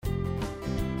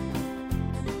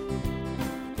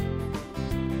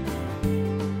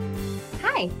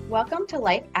Hi, welcome to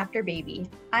Life After Baby.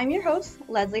 I'm your host,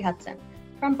 Leslie Hudson.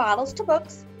 From bottles to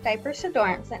books, diapers to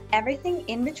dorms, and everything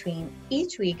in between,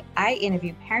 each week I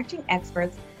interview parenting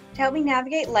experts to help me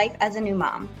navigate life as a new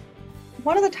mom.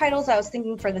 One of the titles I was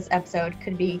thinking for this episode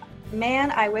could be,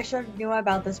 Man, I Wish I Knew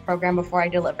About This Program Before I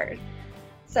Delivered.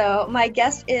 So my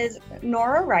guest is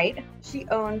Nora Wright. She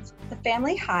owns The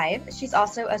Family Hive. She's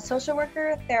also a social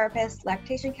worker, therapist,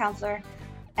 lactation counselor,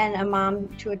 and a mom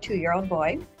to a 2-year-old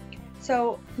boy.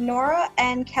 So Nora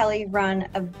and Kelly run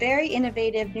a very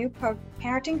innovative new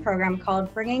parenting program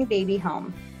called Bringing Baby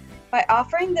Home. By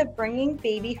offering the Bringing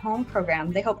Baby Home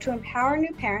program, they hope to empower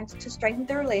new parents to strengthen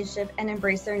their relationship and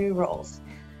embrace their new roles.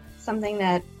 Something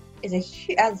that is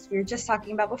as we were just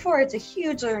talking about before, it's a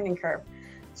huge learning curve.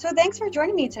 So thanks for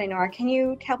joining me today, Nora. Can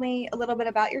you tell me a little bit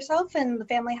about yourself and the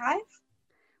Family Hive?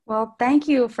 Well, thank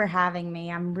you for having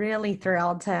me. I'm really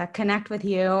thrilled to connect with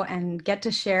you and get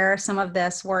to share some of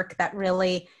this work that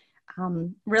really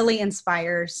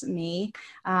inspires me.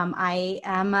 I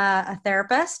am a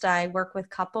therapist. I work with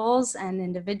couples and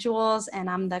individuals, and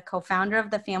I'm the co-founder of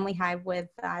the Family Hive with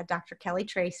Dr. Kelly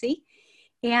Tracy.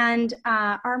 And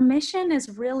our mission is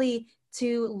really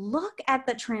to look at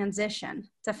the transition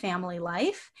to family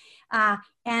life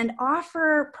and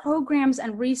offer programs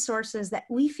and resources that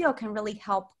we feel can really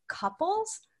help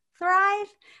couples thrive,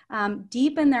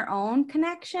 deepen their own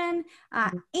connection,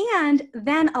 and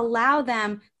then allow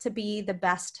them to be the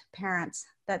best parents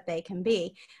that they can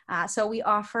be. So we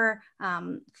offer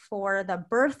for the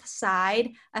birth side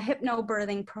a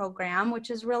hypnobirthing program, which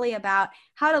is really about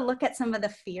how to look at some of the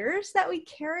fears that we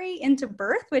carry into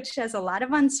birth, which has a lot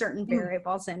of uncertain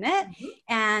variables in it,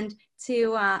 and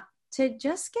to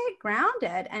just get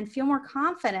grounded and feel more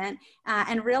confident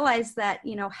and realize that,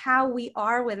 you know, how we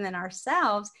are within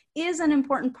ourselves is an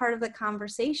important part of the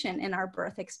conversation in our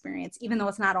birth experience, even though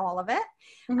it's not all of it.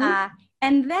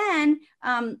 And then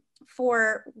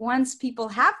for once people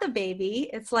have the baby,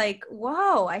 it's like,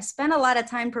 whoa, I spent a lot of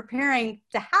time preparing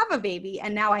to have a baby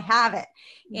and now I have it.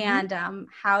 And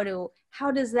how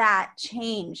does that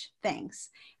change things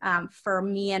for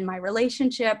me and my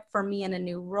relationship, for me in a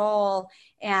new role?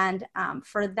 And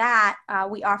for that,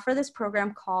 we offer this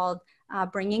program called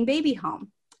Bringing Baby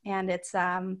Home. And it's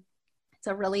a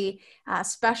really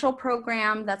special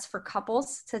program that's for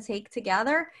couples to take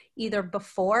together, either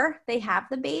before they have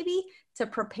the baby to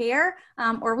prepare,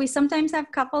 or we sometimes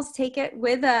have couples take it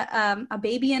with a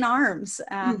baby in arms.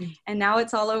 And now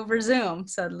it's all over Zoom.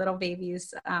 So little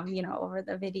babies, over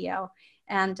the video.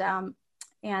 And I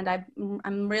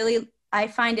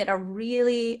find it a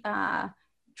really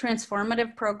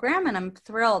transformative program, and I'm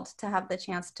thrilled to have the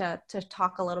chance to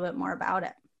talk a little bit more about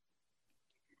it.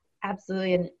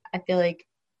 Absolutely. And I feel like,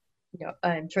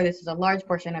 I'm sure this is a large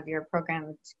portion of your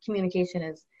program. Communication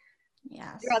is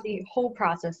throughout the whole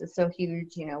process is so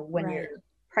huge, when you're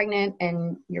pregnant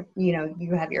and you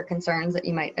have your concerns that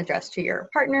you might address to your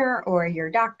partner or your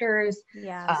doctors.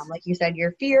 Like you said,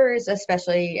 your fears,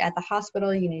 especially at the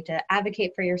hospital, you need to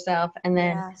advocate for yourself. And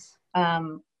then,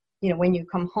 when you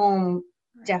come home,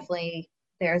 definitely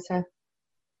there's a,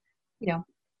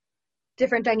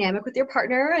 different dynamic with your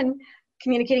partner and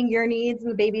communicating your needs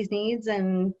and the baby's needs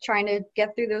and trying to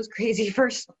get through those crazy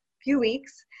first few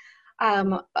weeks.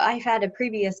 I've had a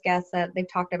previous guest that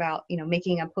they've talked about,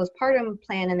 making a postpartum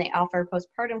plan, and they offer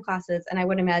postpartum classes. And I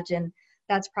would imagine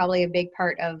that's probably a big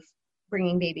part of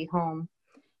Bringing Baby Home.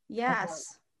 Yes.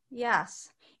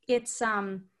 It's,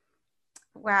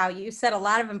 wow, you said a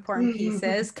lot of important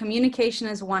pieces. Communication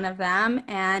is one of them.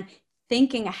 And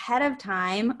thinking ahead of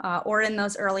time or in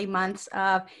those early months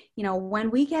of, when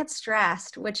we get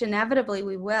stressed, which inevitably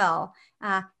we will,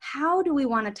 how do we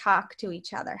want to talk to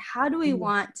each other? How do we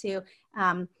want to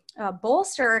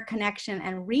bolster a connection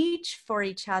and reach for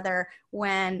each other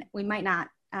when we might not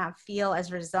feel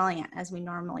as resilient as we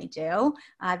normally do?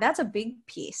 That's a big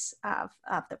piece of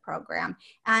the program.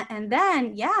 And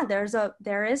then,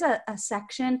 there is a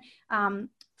section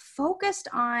focused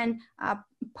on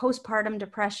postpartum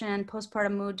depression,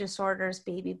 postpartum mood disorders,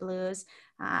 baby blues.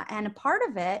 And a part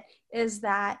of it is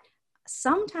that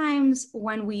sometimes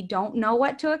when we don't know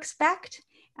what to expect,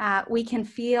 we can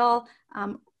feel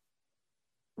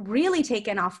really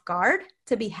taken off guard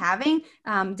to be having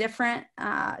different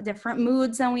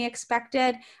moods than we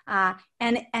expected,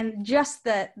 and just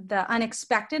the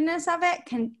unexpectedness of it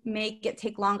can make it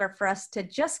take longer for us to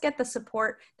just get the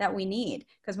support that we need,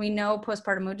 because we know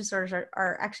postpartum mood disorders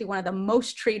are actually one of the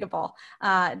most treatable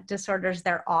disorders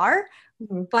there are.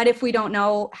 But if we don't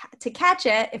know to catch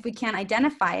it, if we can't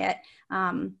identify it,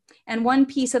 and one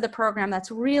piece of the program that's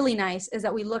really nice is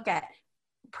that we look at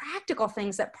practical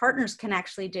things that partners can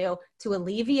actually do to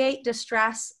alleviate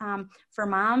distress for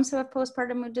moms who have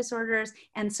postpartum mood disorders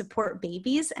and support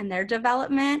babies and their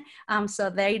development, so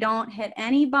they don't hit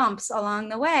any bumps along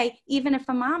the way, even if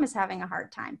a mom is having a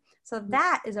hard time. So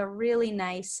that is a really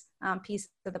nice piece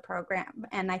of the program,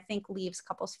 and I think leaves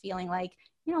couples feeling like,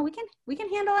 we can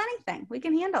handle anything. We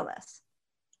can handle this.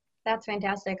 That's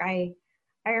fantastic. I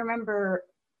remember,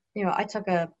 I took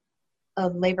a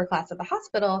labor class at the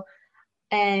hospital,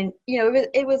 and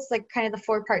it was like kind of the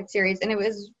 4-part series, and it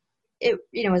was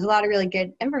a lot of really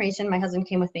good information. My husband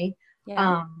came with me.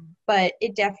 Yeah. But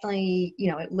it definitely,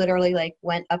 it literally like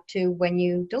went up to when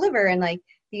you deliver, and like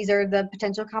these are the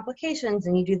potential complications,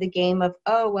 and you do the game of,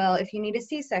 oh well, if you need a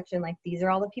C-section, like these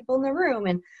are all the people in the room.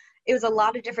 And it was a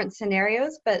lot of different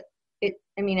scenarios, but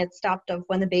it stopped of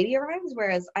when the baby arrives.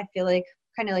 Whereas I feel like,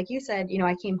 kind of like you said,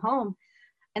 I came home,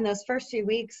 and those first few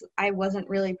weeks I wasn't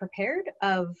really prepared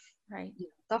of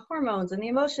the hormones and the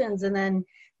emotions. And then,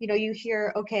 you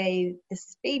hear, okay, this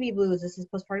is baby blues, this is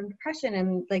postpartum depression.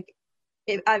 And like,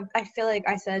 I feel like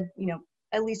I said,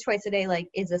 at least twice a day, like,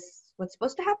 is this what's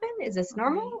supposed to happen? Is this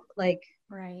normal? Right.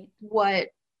 Like, what,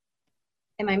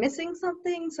 am I missing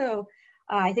something? So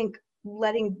I think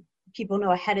letting people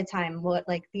know ahead of time what,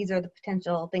 like, these are the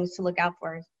potential things to look out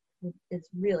for is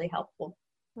really helpful.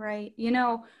 Right.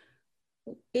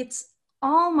 It's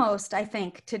almost, I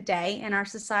think today in our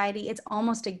society, it's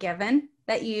almost a given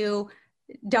that you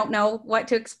don't know what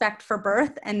to expect for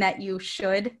birth, and that you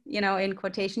should, in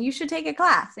quotation, you should take a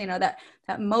class, that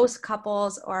most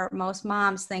couples or most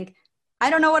moms think, I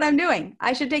don't know what I'm doing,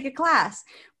 I should take a class.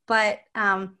 But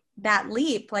that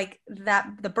leap, like that,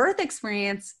 the birth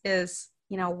experience is,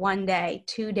 1 day,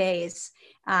 2 days.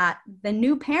 The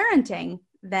new parenting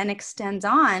then extends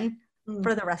on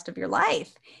for the rest of your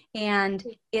life. And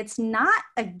it's not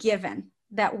a given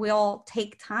that we'll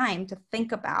take time to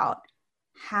think about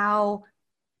how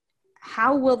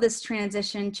will this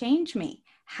transition change me?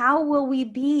 How will we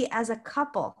be as a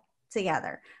couple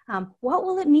together? What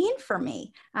will it mean for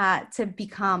me to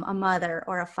become a mother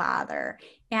or a father?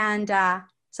 And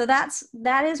so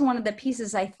that is one of the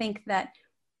pieces, I think, that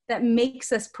makes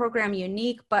this program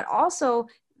unique, but also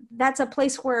that's a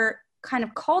place where kind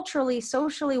of culturally,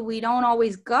 socially, we don't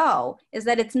always go, is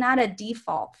that it's not a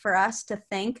default for us to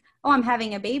think, oh, I'm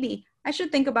having a baby, I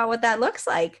should think about what that looks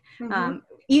like.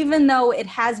 Even though it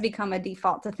has become a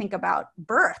default to think about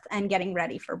birth and getting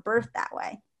ready for birth that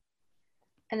way.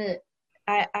 And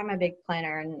I'm a big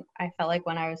planner, and I felt like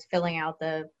when I was filling out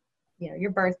the,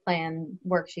 your birth plan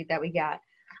worksheet that we got,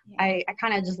 I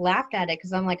kind of just laughed at it,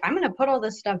 because I'm like, I'm going to put all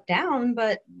this stuff down,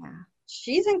 but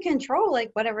she's in control. Like,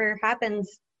 whatever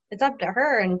happens, it's up to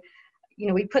her. And,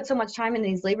 we put so much time in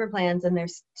these labor plans, and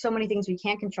there's so many things we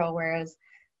can't control. Whereas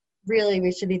really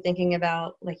we should be thinking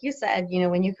about, like you said,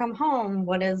 when you come home,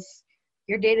 what does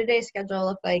your day-to-day schedule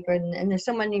look like? And there's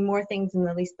so many more things in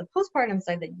at least the postpartum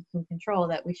side that you can control,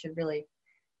 that we should really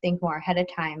think more ahead of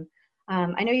time.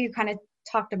 I know you kind of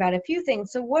talked about a few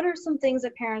things. So what are some things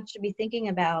that parents should be thinking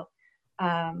about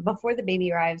before the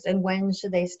baby arrives, and when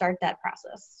should they start that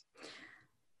process?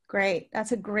 Great.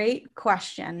 That's a great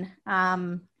question.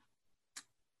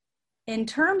 In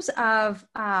terms of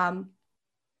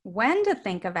when to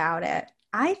think about it,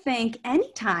 I think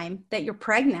anytime that you're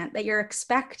pregnant, that you're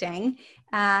expecting,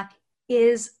 there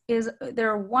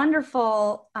are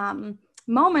wonderful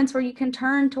moments where you can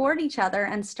turn toward each other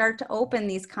and start to open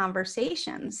these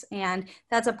conversations. And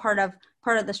that's a part of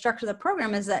the structure of the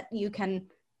program, is that you can,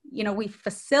 we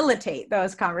facilitate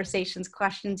those conversations,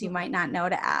 questions you might not know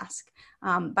to ask.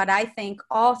 But I think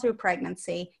all through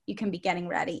pregnancy, you can be getting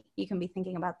ready. You can be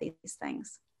thinking about these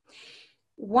things.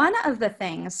 One of the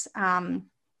things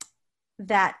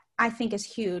that I think is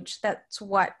huge, that's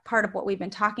what part of what we've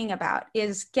been talking about,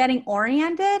 is getting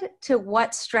oriented to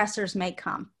what stressors may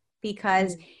come.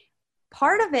 Because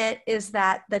part of it is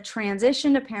that the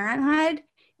transition to parenthood,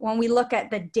 when we look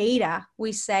at the data,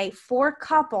 we say for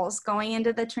couples going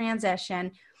into the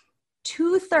transition,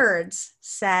 2/3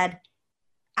 said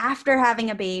after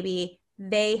having a baby,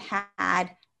 they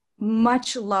had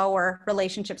much lower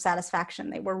relationship satisfaction.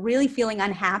 They were really feeling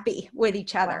unhappy with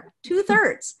each other,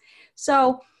 2/3.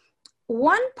 So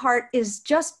one part is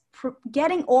just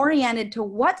getting oriented to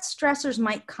what stressors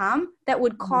might come that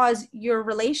would cause your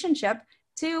relationship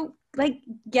to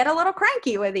get a little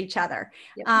cranky with each other.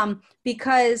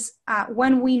 Because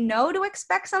when we know to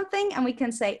expect something, and we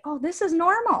can say, oh, this is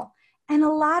normal. And a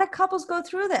lot of couples go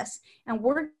through this, and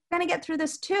we're going to get through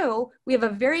this too. We have a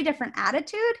very different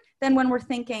attitude than when we're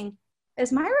thinking,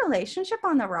 is my relationship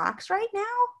on the rocks right now?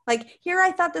 Like, here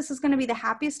I thought this was going to be the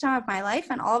happiest time of my life,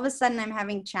 and all of a sudden I'm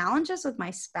having challenges with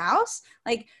my spouse.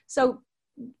 Like, so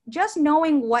just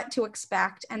knowing what to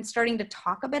expect and starting to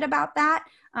talk a bit about that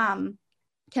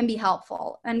can be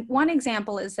helpful. And one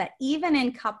example is that even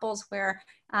in couples where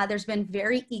there's been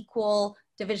very equal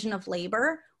division of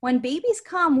labor, when babies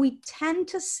come, we tend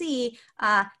to see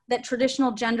that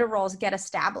traditional gender roles get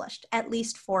established, at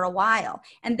least for a while.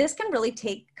 And this can really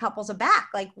take couples aback,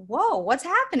 like, whoa, what's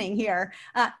happening here?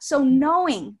 So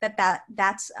knowing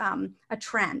that's a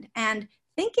trend, and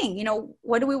thinking, you know,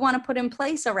 what do we want to put in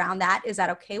place around that? Is that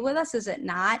okay with us? Is it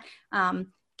not?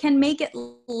 Can make it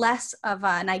less of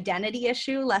an identity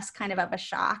issue, less kind of a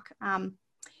shock.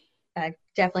 I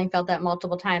definitely felt that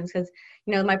multiple times because,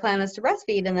 you know, my plan was to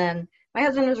breastfeed, and then my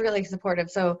husband was really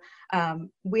supportive. So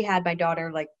we had my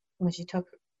daughter, like, when she took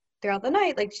throughout the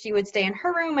night, like, she would stay in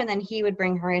her room, and then he would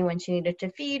bring her in when she needed to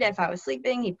feed. If I was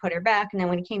sleeping, he'd put her back. And then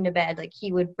when he came to bed, like,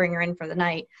 he would bring her in for the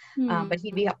night. But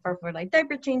he'd be up for like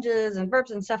diaper changes and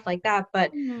burps and stuff like that.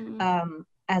 But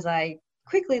as I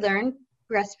quickly learned,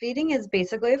 breastfeeding is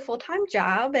basically a full-time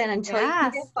job. And until you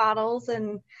can get bottles,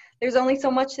 and there's only so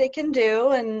much they can do.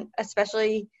 And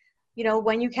especially, you know,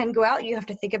 when you can go out, you have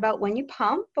to think about when you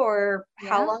pump or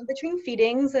how long between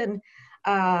feedings. And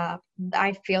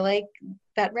I feel like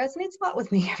that resonates a lot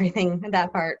with me, everything in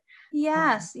that part.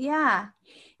 Yes. Yeah.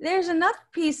 There's another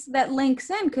piece that links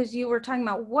in, because you were talking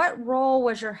about what role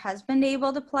was your husband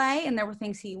able to play, and there were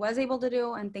things he was able to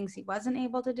do and things he wasn't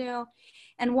able to do.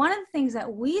 And one of the things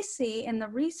that we see in the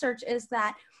research is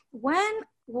that when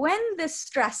this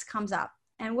stress comes up,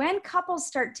 and when couples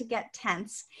start to get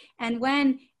tense, and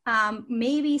when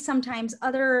maybe sometimes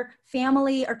other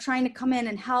family are trying to come in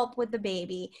and help with the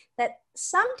baby, that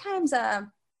sometimes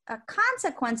a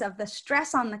consequence of the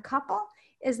stress on the couple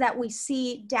is that we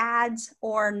see dads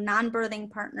or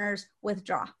non-birthing partners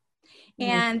withdraw.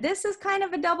 And this is kind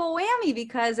of a double whammy,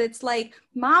 because it's like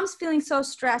mom's feeling so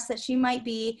stressed that she might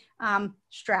be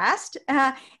stressed.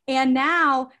 And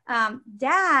now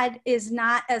dad is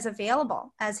not as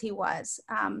available as he was.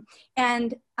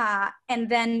 And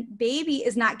then baby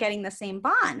is not getting the same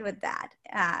bond with dad.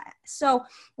 So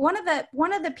one of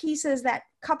the pieces that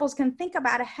couples can think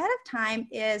about ahead of time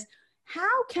is,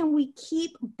 how can we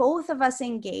keep both of us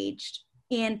engaged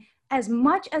in as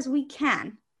much as we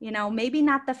can? You know, maybe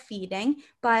not the feeding,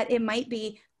 but it might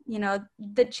be, you know,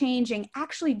 the changing,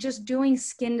 actually just doing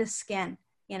skin to skin,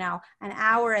 you know, an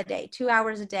hour a day, 2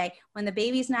 hours a day. When the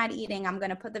baby's not eating, I'm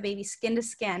going to put the baby skin to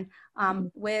skin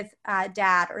with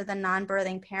dad or the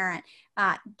non-birthing parent.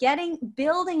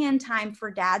 Building in time for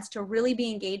dads to really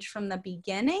be engaged from the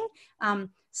beginning can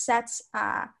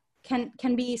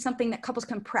be something that couples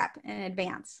can prep in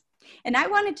advance. And I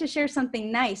wanted to share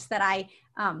something nice that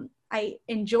I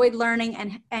enjoyed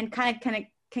learning and kind of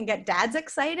can get dads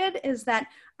excited, is that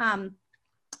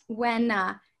when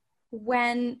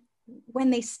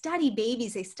they study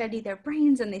babies, they study their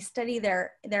brains and they study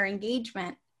their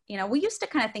engagement. You know, we used to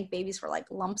kind of think babies were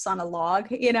like lumps on a log,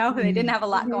 you know, they didn't have a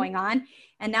lot going on.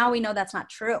 And now we know that's not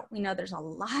true. We know there's a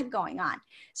lot going on.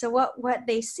 So what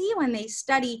they see when they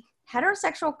study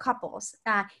heterosexual couples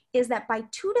is that by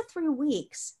 2 to 3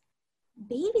 weeks,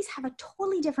 babies have a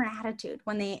totally different attitude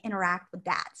when they interact with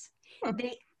dads.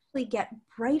 They actually get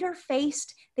brighter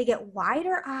faced, they get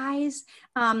wider eyes,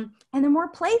 and they're more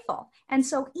playful. And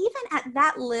so even at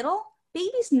that little,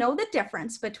 babies know the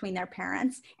difference between their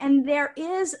parents, and there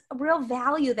is a real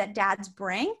value that dads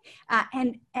bring.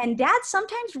 And dads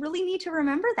sometimes really need to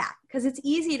remember that, because it's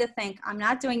easy to think, I'm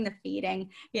not doing the feeding,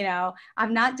 you know,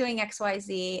 I'm not doing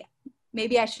XYZ.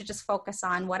 Maybe I should just focus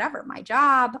on whatever, my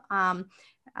job,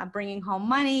 bringing home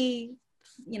money,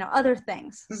 you know, other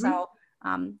things. So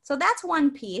that's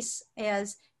one piece,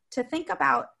 is to think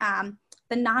about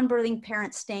the non-birthing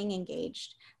parent staying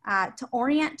engaged, to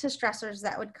orient to stressors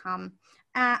that would come.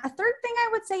 A third thing I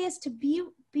would say is to be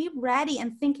ready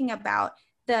and thinking about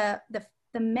the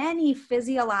many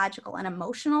physiological and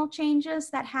emotional changes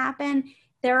that happen.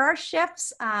 There are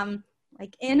shifts,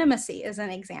 like intimacy is an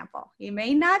example. You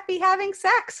may not be having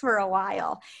sex for a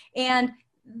while, and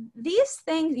these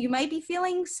things, you might be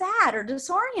feeling sad or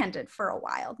disoriented for a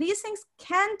while. These things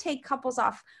can take couples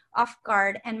off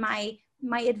guard. And my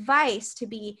advice to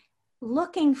be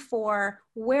looking for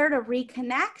where to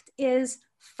reconnect is,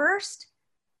 first,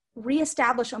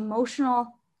 reestablish emotional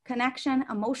connection,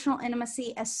 emotional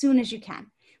intimacy as soon as you can.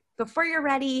 Before you're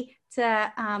ready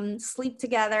to sleep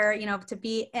together, you know, to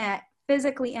be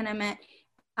physically intimate,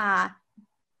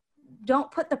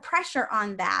 don't put the pressure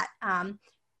on that.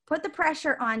 Put the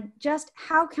pressure on just,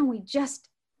 how can we just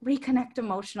reconnect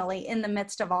emotionally in the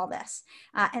midst of all this.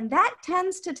 And that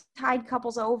tends to tide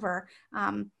couples over.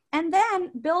 And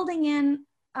then building in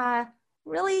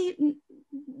really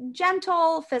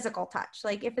gentle physical touch.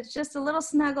 Like if it's just a little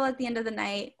snuggle at the end of the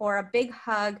night or a big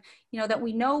hug, that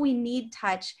we know we need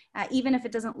touch, even if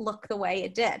it doesn't look the way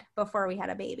it did before we had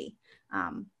a baby.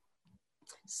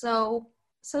 So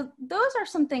those are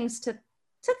some things to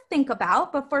think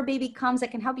about before baby comes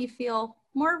that can help you feel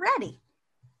more ready.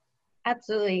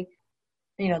 Absolutely.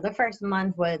 The first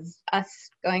month was us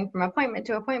going from appointment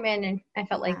to appointment, and I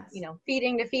felt like,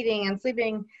 feeding to feeding and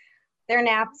sleeping their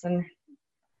naps and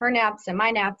her naps and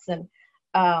my naps. And,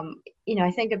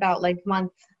 I think about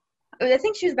I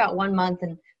think she was about 1 month,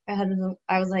 and my husband,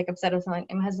 I was like upset with something,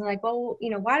 and my husband like, well,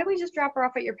 why don't we just drop her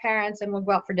off at your parents and we'll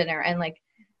go out for dinner? And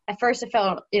at first it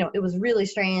felt, it was really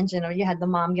strange, you had the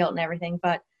mom guilt and everything,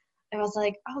 but I was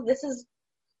like, oh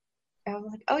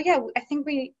yeah, I think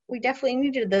we definitely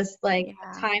needed this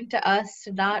time to us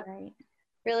to not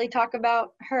really talk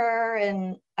about her.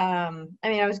 And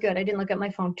I was good. I didn't look at my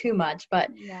phone too much, but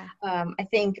I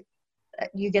think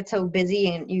you get so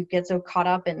busy and you get so caught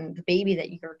up in the baby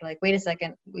that you're like, wait a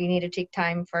second, we need to take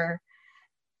time for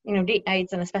date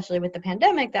nights, and especially with the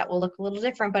pandemic that will look a little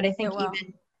different. But I think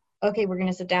even we're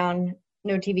gonna sit down,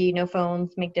 no TV, no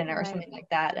phones, make dinner or something like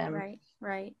that.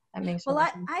 Right. That makes well,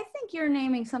 I think you're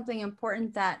naming something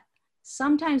important, that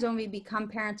sometimes when we become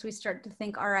parents, we start to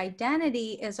think our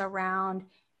identity is around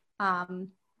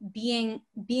being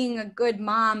a good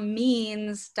mom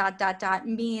means ...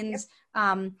 means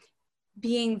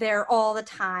being there all the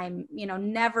time,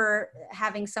 never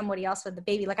having somebody else with the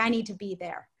baby. Like I need to be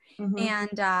there. Mm-hmm.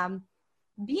 And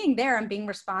being there and being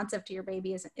responsive to your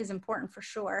baby is important for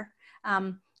sure.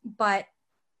 But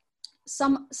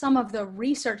some of the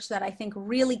research that I think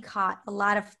really caught a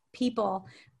lot of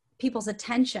people's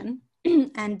attention,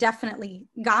 and definitely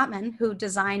Gottman, who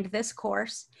designed this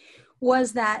course,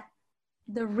 was that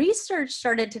the research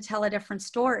started to tell a different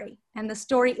story. And the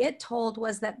story it told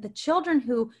was that the children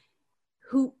who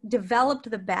developed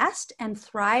the best and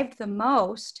thrived the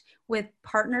most with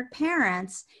partnered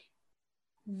parents,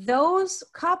 those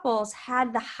couples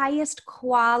had the highest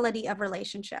quality of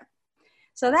relationship.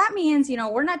 So that means,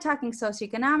 we're not talking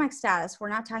socioeconomic status. We're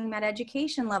not talking about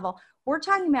education level. We're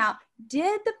talking about,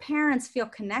 did the parents feel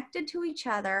connected to each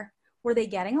other? Were they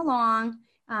getting along?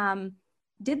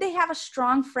 Did they have a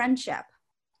strong friendship?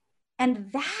 And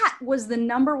that was the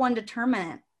number one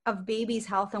determinant of baby's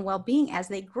health and well-being as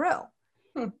they grew.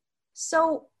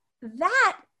 So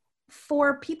that,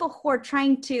 for people who are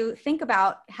trying to think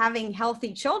about having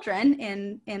healthy children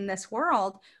in this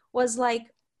world, was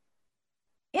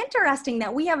interesting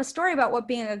that we have a story about what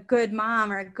being a good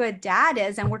mom or a good dad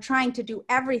is, and we're trying to do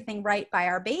everything right by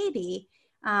our baby.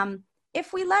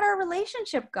 If we let our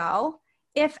relationship go,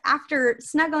 if after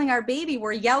snuggling our baby,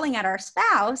 we're yelling at our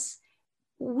spouse,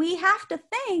 we have to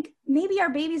think maybe our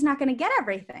baby's not going to get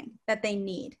everything that they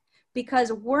need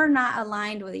because we're not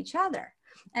aligned with each other.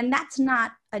 And that's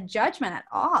not a judgment at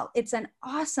all. It's an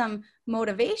awesome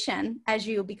motivation as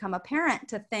you become a parent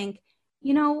to think,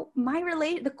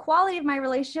 the quality of my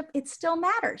relationship, it still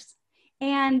matters.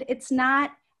 And it's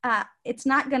not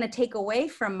going to take away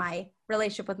from my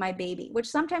relationship with my baby, which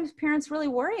sometimes parents really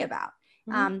worry about.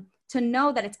 Mm-hmm. To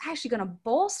know that it's actually going to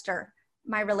bolster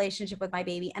my relationship with my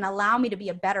baby and allow me to be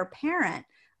a better parent.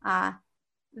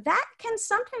 That can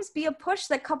sometimes be a push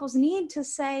that couples need to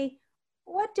say,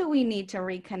 what do we need to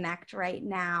reconnect right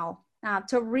now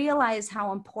to realize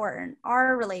how important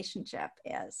our relationship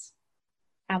is?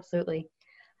 Absolutely.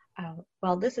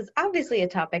 Well, this is obviously a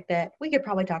topic that we could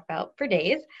probably talk about for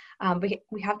days, but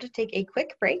we have to take a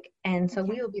quick break, and so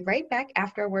we will be right back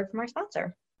after a word from our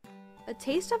sponsor. A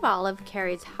Taste of Olive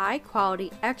carries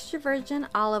high-quality extra virgin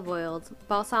olive oils,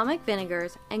 balsamic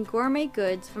vinegars, and gourmet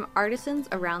goods from artisans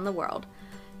around the world.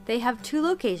 They have 2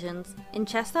 locations, in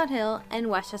Chestnut Hill and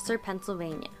Westchester,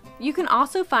 Pennsylvania. You can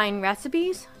also find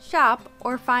recipes, shop,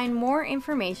 or find more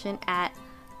information at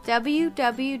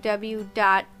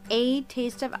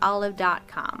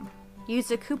www.atasteofolive.com. Use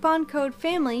the coupon code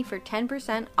FAMILY for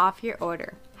 10% off your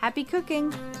order. Happy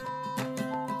cooking!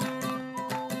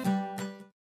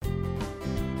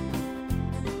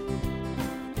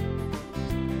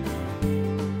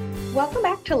 Welcome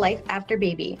back to Life After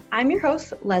Baby. I'm your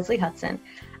host, Leslie Hudson.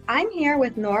 I'm here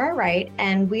with Nora Wright,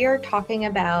 and we are talking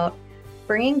about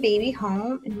bringing baby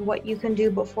home and what you can do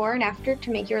before and after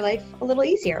to make your life a little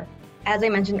easier. As I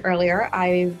mentioned earlier,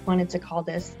 I wanted to call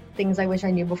this Things I Wish I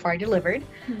Knew Before I Delivered.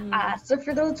 Mm-hmm. So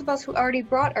for those of us who already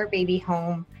brought our baby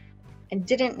home and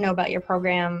didn't know about your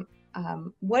program,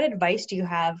 what advice do you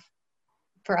have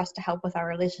for us to help with our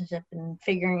relationship and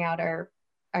figuring out our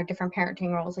our different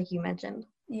parenting roles, like you mentioned?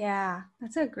 Yeah,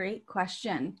 that's a great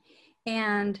question.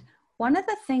 And one of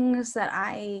the things that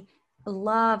I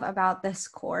love about this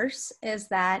course is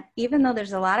that even though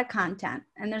there's a lot of content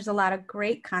and there's a lot of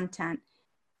great content,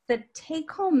 the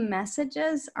take-home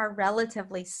messages are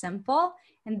relatively simple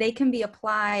and they can be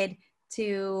applied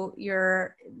to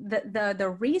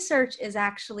the research is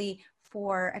actually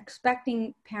for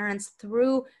expecting parents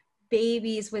through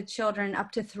babies with children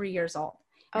up to 3 years old.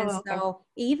 And Okay. so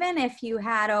even if you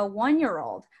had a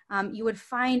 1-year-old, you would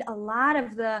find a lot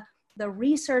of the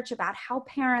research about how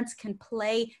parents can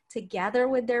play together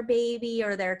with their baby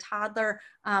or their toddler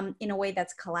in a way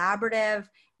that's collaborative.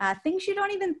 Things you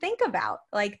don't even think about,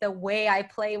 like the way I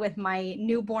play with my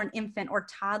newborn infant or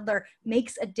toddler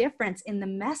makes a difference in the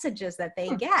messages that they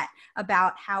get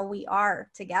about how we are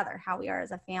together, how we are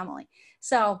as a family.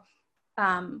 So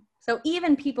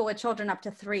even people with children up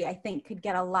to 3, I think, could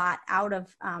get a lot out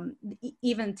of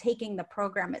even taking the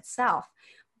program itself.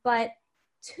 But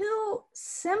 2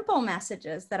 simple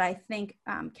messages that I think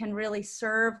can really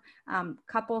serve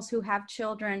couples who have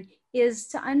children is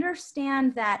to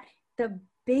understand that the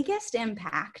biggest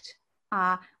impact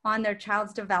on their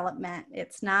child's development,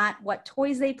 it's not what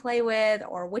toys they play with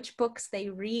or which books they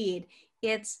read,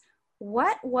 it's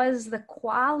what was the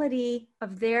quality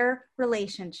of their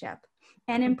relationship.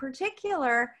 And in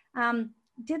particular,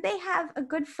 did they have a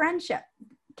good friendship?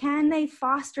 Can they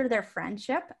foster their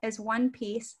friendship as one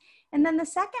piece? And then the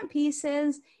second piece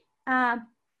is,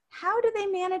 how do they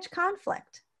manage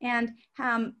conflict? And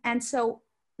so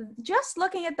just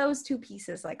looking at those 2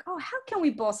 pieces, like, oh, how can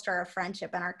we bolster our friendship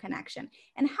and our connection?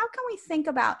 And how can we think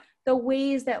about the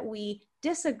ways that we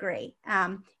disagree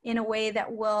in a way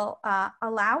that will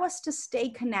allow us to stay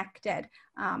connected?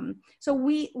 So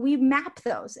we map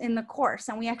those in the course,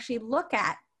 and we actually look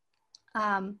at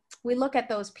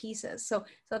those pieces. So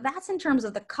that's in terms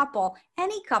of the couple.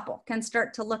 Any couple can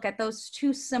start to look at those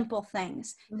 2 simple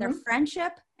things, their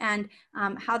friendship and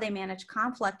how they manage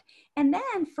conflict. And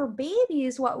then for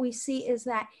babies, what we see is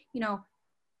that,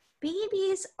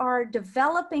 babies are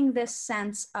developing this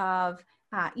sense of,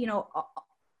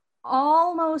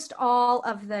 almost all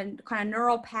of the kind of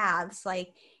neural paths,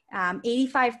 like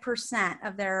 85%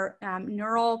 of their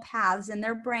neural paths in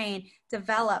their brain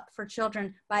develop for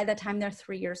children by the time they're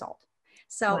 3 years old.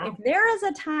 So if there is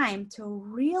a time to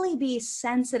really be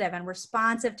sensitive and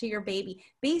responsive to your baby,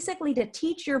 basically to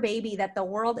teach your baby that the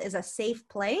world is a safe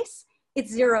place, it's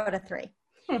 0 to 3.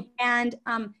 And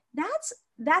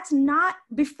that's not,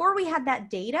 before we had that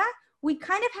data, we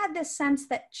kind of had this sense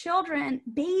that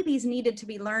babies needed to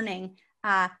be learning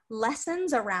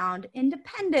lessons around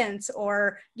independence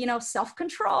or,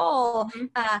 self-control,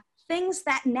 things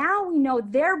that now we know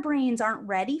their brains aren't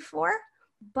ready for,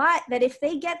 but that if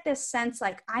they get this sense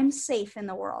like I'm safe in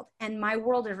the world and my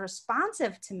world is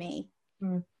responsive to me,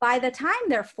 by the time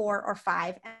they're 4 or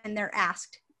 5 and they're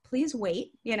asked, please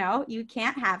wait, you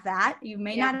can't have that. You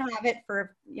may not have it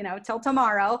for, till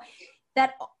tomorrow,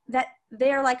 that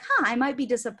they're like, I might be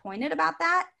disappointed about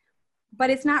that, but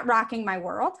it's not rocking my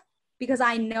world. Because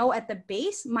I know at the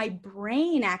base, my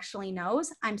brain actually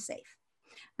knows I'm safe.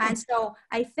 And so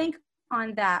I think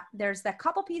on that, there's the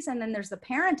couple piece and then there's the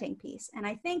parenting piece. And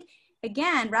I think,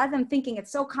 again, rather than thinking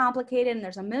it's so complicated and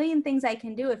there's a million things I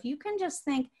can do, if you can just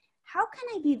think, how can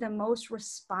I be the most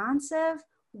responsive,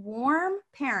 warm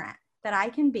parent that I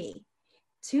can be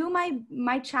to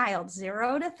my child,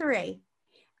 0 to 3,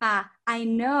 I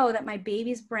know that my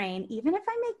baby's brain, even if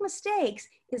I make mistakes,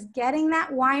 is getting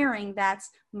that wiring that's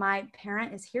my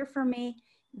parent is here for me.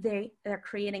 They're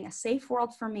creating a safe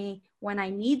world for me. When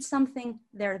I need something,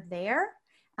 they're there.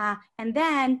 And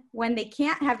then when they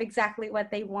can't have exactly what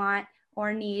they want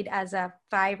or need as a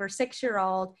 5 or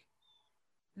 6-year-old,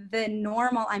 the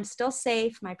normal, I'm still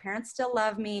safe, my parents still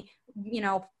love me,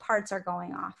 parts are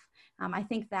going off. I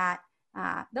think that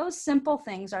those simple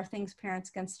things are things parents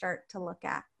can start to look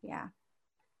at. Yeah,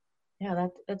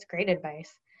 that's great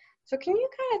advice. So can you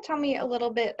kind of tell me a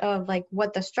little bit of like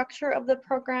what the structure of the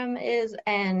program is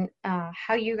and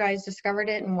how you guys discovered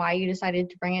it and why you decided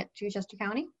to bring it to Chester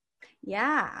County?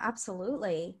 Yeah,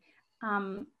 absolutely.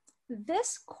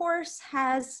 This course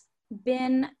has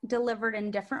been delivered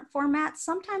in different formats.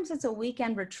 Sometimes it's a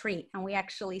weekend retreat and we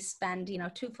actually spend,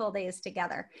 2 full days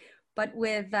together. But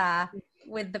with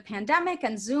the pandemic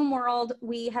and Zoom world,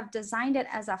 we have designed it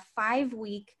as a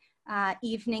 5-week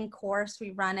evening course.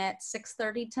 We run it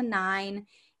 6:30 to 9.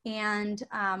 And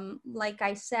like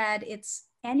I said,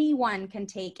 anyone can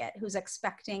take it who's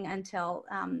expecting until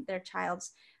their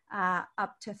child's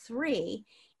up to 3.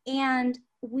 And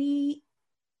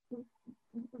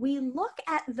we look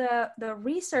at the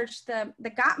research, the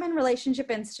Gottman Relationship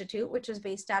Institute, which is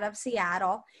based out of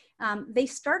Seattle. They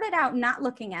started out not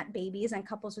looking at babies and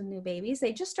couples with new babies.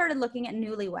 They just started looking at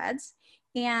newlyweds.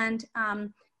 And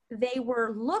they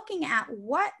were looking at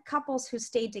what couples who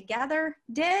stayed together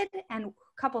did, and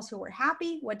couples who were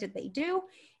happy, what did they do?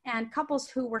 And couples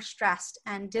who were stressed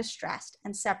and distressed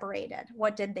and separated,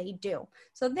 what did they do?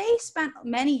 So they spent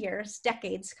many years,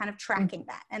 decades, kind of tracking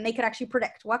that. And they could actually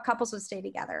predict what couples would stay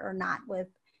together or not with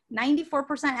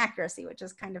 94% accuracy, which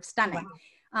is kind of stunning.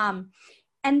 Wow.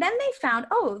 And then they found,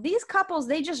 oh, these couples,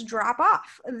 they just drop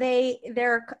off.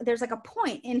 There's like a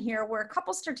point in here where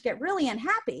couples start to get really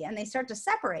unhappy and they start to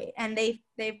separate, and they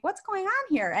what's going on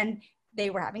here? And they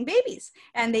were having babies,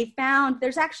 and they found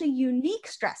there's actually unique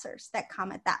stressors that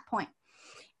come at that point.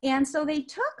 And so they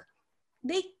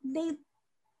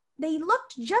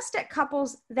looked just at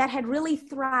couples that had really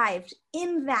thrived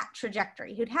in that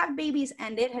trajectory, who'd had babies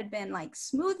and it had been like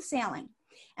smooth sailing.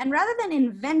 And rather than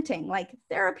inventing like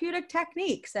therapeutic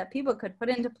techniques that people could put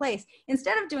into place,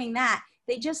 instead of doing that,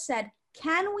 they just said,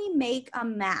 can we make a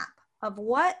map of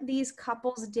what these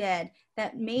couples did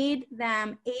that made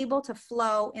them able to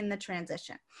flow in the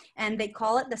transition? And they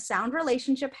call it the Sound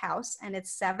Relationship House, and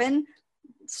it's 7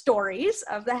 stories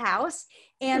of the house.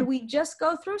 And we just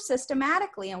go through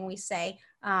systematically, and we say,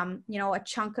 a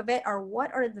chunk of it are,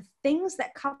 what are the things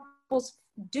that couples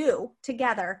do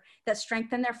together that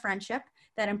strengthen their friendship,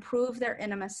 that improve their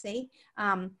intimacy?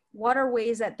 What are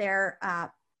ways that they're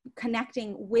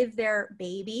connecting with their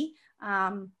baby?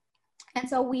 And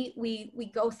so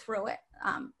we go through it.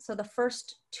 So the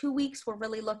first 2 weeks, we're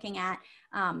really looking at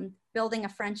building a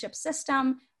friendship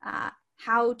system,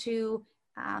 how to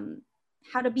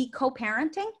be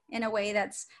co-parenting in a way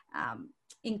that's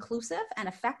inclusive and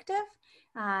effective.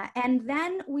 And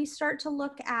then we start to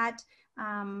look at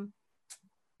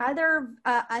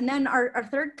and then our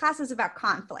third class is about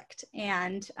conflict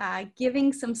and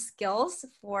giving some skills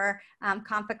for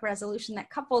conflict resolution that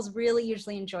couples really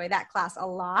usually enjoy that class a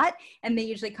lot. And they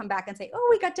usually come back and say, oh,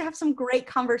 we got to have some great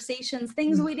conversations.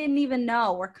 Things we didn't even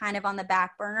know were kind of on the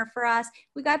back burner for us.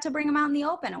 We got to bring them out in the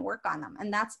open and work on them.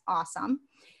 And that's awesome.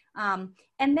 And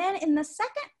then in the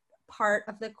second part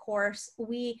of the course,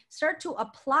 we start to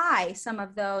apply some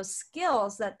of those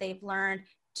skills that they've learned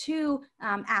to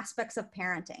aspects of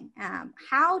parenting,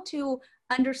 how to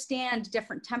understand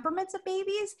different temperaments of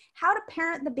babies, how to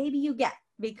parent the baby you get,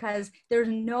 because there's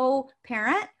no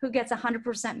parent who gets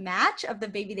 100% match of the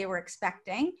baby they were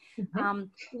expecting. Mm-hmm.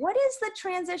 What is the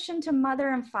transition to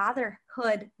mother and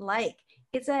fatherhood like?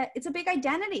 It's a big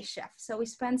identity shift. So we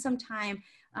spend some time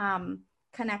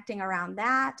connecting around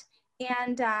that.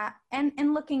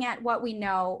 And looking at what we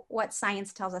know, what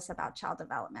science tells us about child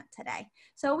development today.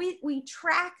 So we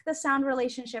track the Sound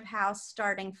Relationship House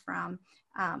starting from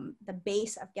the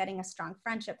base of getting a strong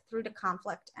friendship through to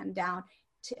conflict and down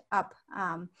to up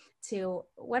to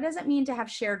what does it mean to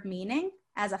have shared meaning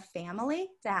as a family,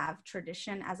 to have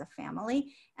tradition as a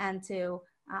family, and to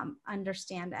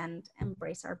understand and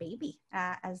embrace our baby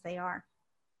as they are.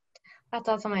 That's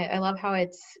awesome. I love how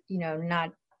it's,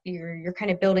 not you're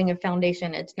kind of building a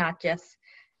foundation. It's not just,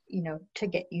 to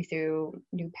get you through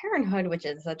new parenthood, which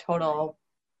is a total,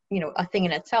 a thing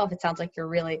in itself. It sounds like you're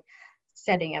really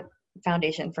setting a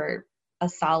foundation for a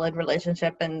solid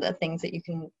relationship and the things that you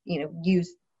can,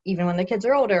 use even when the kids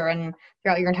are older and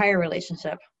throughout your entire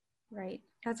relationship. Right.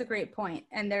 That's a great point.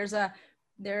 And there's a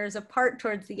part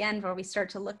towards the end where we start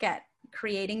to look at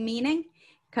creating meaning,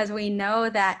 because we know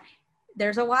that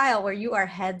there's a while where you are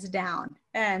heads down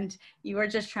and you are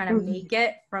just trying to make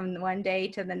it from one day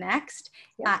to the next.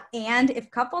 Yeah. And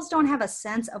if couples don't have a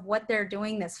sense of what they're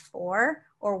doing this for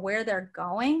or where they're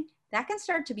going, that can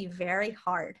start to be very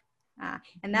hard.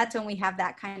 And that's when we have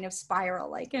that kind of spiral,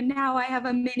 like, and now I have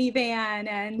a minivan,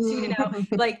 and,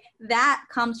 like that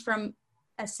comes from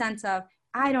a sense of,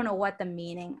 I don't know what the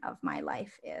meaning of my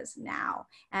life is now.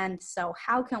 And so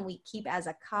how can we keep as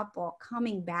a couple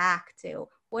coming back to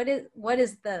what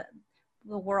is the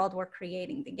world we're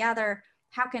creating together?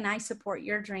 How can I support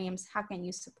your dreams? How can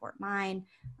you support mine?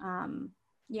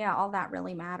 All that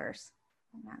really matters.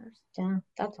 It matters. Yeah,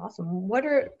 that's awesome.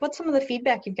 What's some of the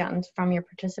feedback you've gotten from your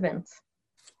participants?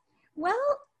 Well,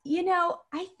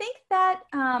 I think that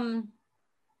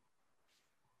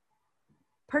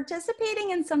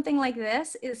participating in something like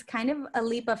this is kind of a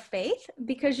leap of faith,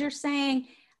 because you're saying,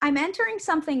 I'm entering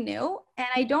something new and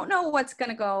I don't know what's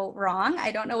going to go wrong.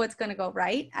 I don't know what's going to go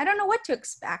right. I don't know what to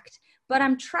expect, but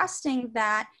I'm trusting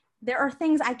that there are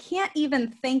things I can't even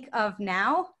think of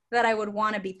now that I would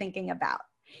want to be thinking about.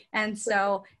 And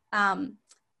so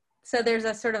there's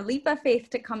a sort of leap of faith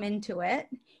to come into it.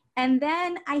 And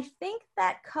then I think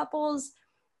that couples,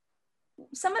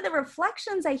 some of the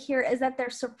reflections I hear is that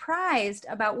they're surprised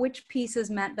about which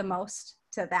pieces meant the most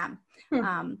to them.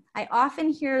 I often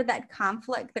hear that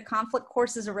the conflict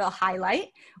course is a real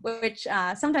highlight, which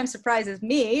sometimes surprises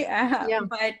me.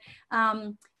 But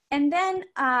and then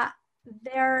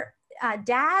their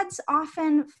dads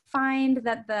often find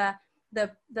that the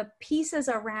pieces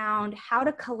around how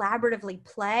to collaboratively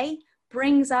play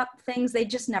brings up things they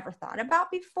just never thought about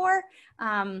before.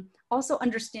 Also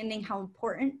understanding how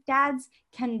important dads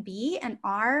can be and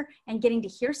are, and getting to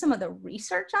hear some of the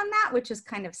research on that, which is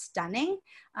kind of stunning.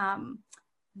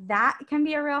 That can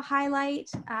be a real highlight.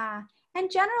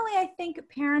 And generally, I think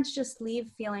parents just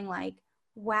leave feeling like,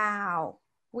 wow,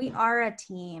 we are a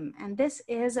team, and this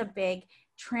is a big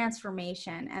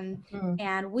transformation,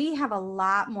 and we have a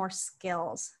lot more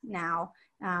skills now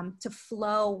to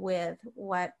flow with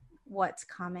what's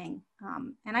coming.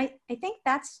 And I think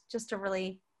that's just a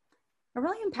really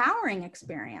empowering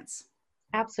experience.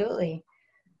 Absolutely.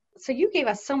 So you gave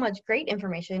us so much great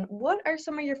information. What are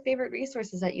some of your favorite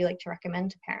resources that you like to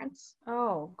recommend to parents?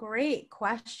 Oh, great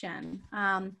question.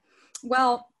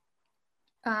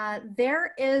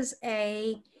 There is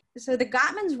so the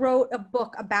Gottmans wrote a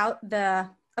book about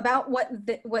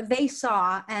what they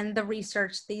saw and the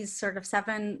research, these sort of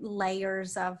 7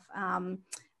 layers of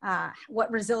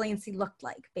what resiliency looked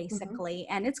like, basically.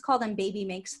 And it's called And Baby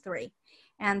Makes 3.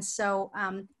 And so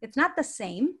it's not the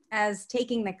same as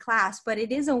taking the class, but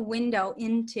it is a window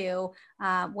into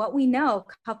what we know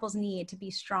couples need to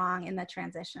be strong in the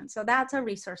transition. So that's a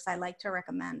resource I like to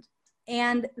recommend.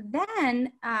 And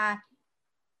then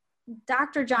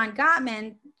Dr. John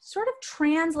Gottman sort of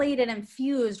translated and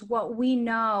fused what we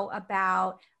know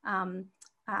about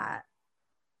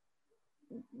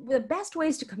the best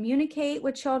ways to communicate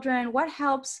with children, what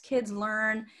helps kids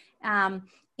learn. And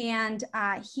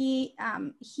he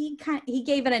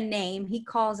gave it a name. He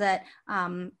calls it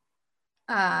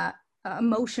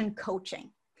emotion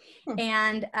coaching.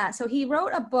 And so he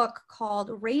wrote a book called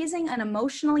Raising an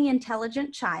Emotionally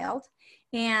Intelligent Child.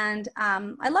 And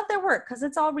I love their work because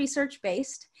it's all research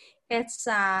based.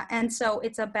 And so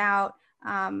it's about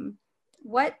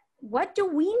what do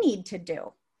we need to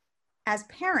do as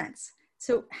parents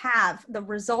to have the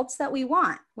results that we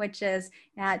want, which is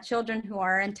children who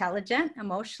are intelligent,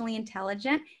 emotionally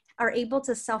intelligent, are able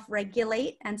to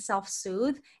self-regulate and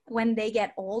self-soothe when they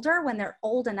get older, when they're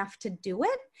old enough to do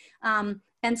it.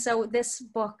 And so this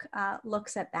book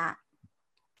looks at that.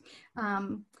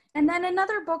 And then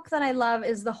another book that I love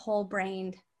is The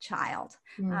Whole-Brained Child.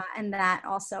 And that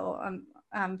also,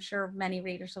 I'm sure many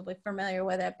readers will be familiar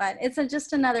with it, but it's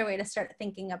just another way to start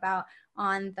thinking about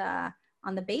on the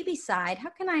baby side,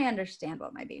 how can I understand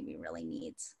what my baby really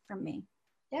needs from me?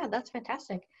 Yeah, that's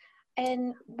fantastic.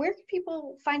 And where can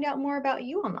people find out more about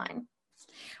you online?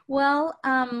 Well,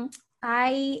 I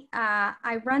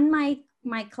run my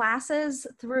classes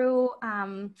through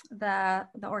the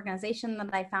organization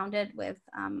that I founded with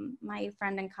my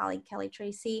friend and colleague Kelly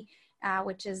Tracy,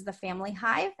 which is the Family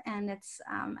Hive, and it's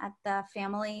at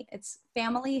it's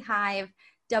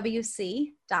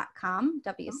familyhivewc.com,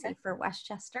 WC for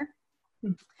Westchester.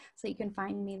 So you can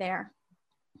find me there.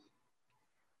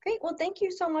 Great. Well, thank you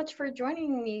so much for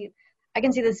joining me. I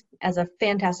can see this as a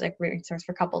fantastic resource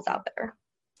for couples out there.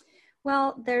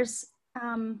 Well, there's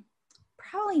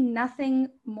probably nothing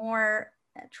more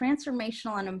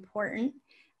transformational and important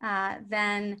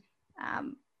than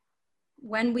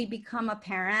when we become a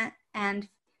parent, and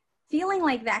feeling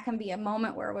like that can be a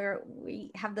moment where we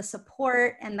have the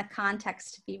support and the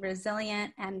context to be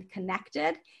resilient and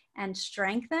connected and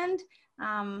strengthened.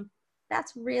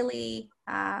 That's really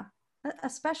a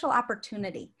special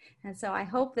opportunity. And so I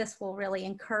hope this will really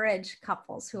encourage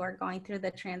couples who are going through the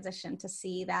transition to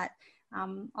see that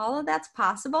all of that's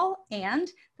possible, and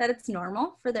that it's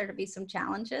normal for there to be some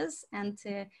challenges, and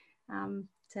to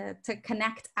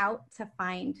connect out to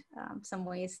find some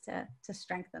ways to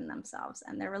strengthen themselves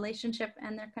and their relationship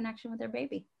and their connection with their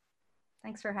baby.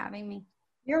 Thanks for having me.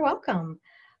 You're welcome.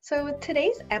 So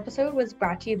today's episode was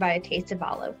brought to you by A Taste of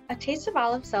Olive. A Taste of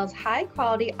Olive sells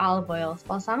high-quality olive oils,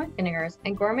 balsamic vinegars,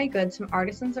 and gourmet goods from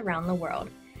artisans around the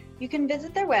world. You can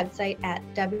visit their website at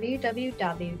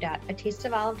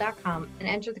www.atasteofolive.com and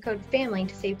enter the code FAMILY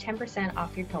to save 10%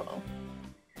 off your total.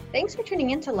 Thanks for tuning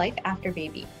in to Life After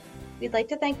Baby. We'd like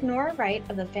to thank Nora Wright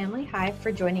of the Family Hive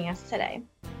for joining us today.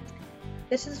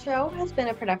 This show has been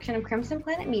a production of Crimson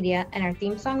Planet Media, and our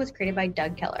theme song was created by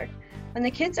Doug Keller. When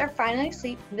the kids are finally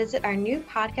asleep, visit our new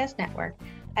podcast network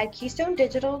at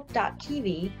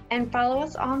keystonedigital.tv and follow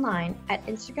us online at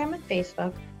Instagram and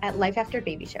Facebook at Life After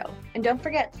Baby Show. And don't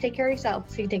forget to take care of yourself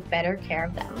so you take better care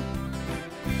of them.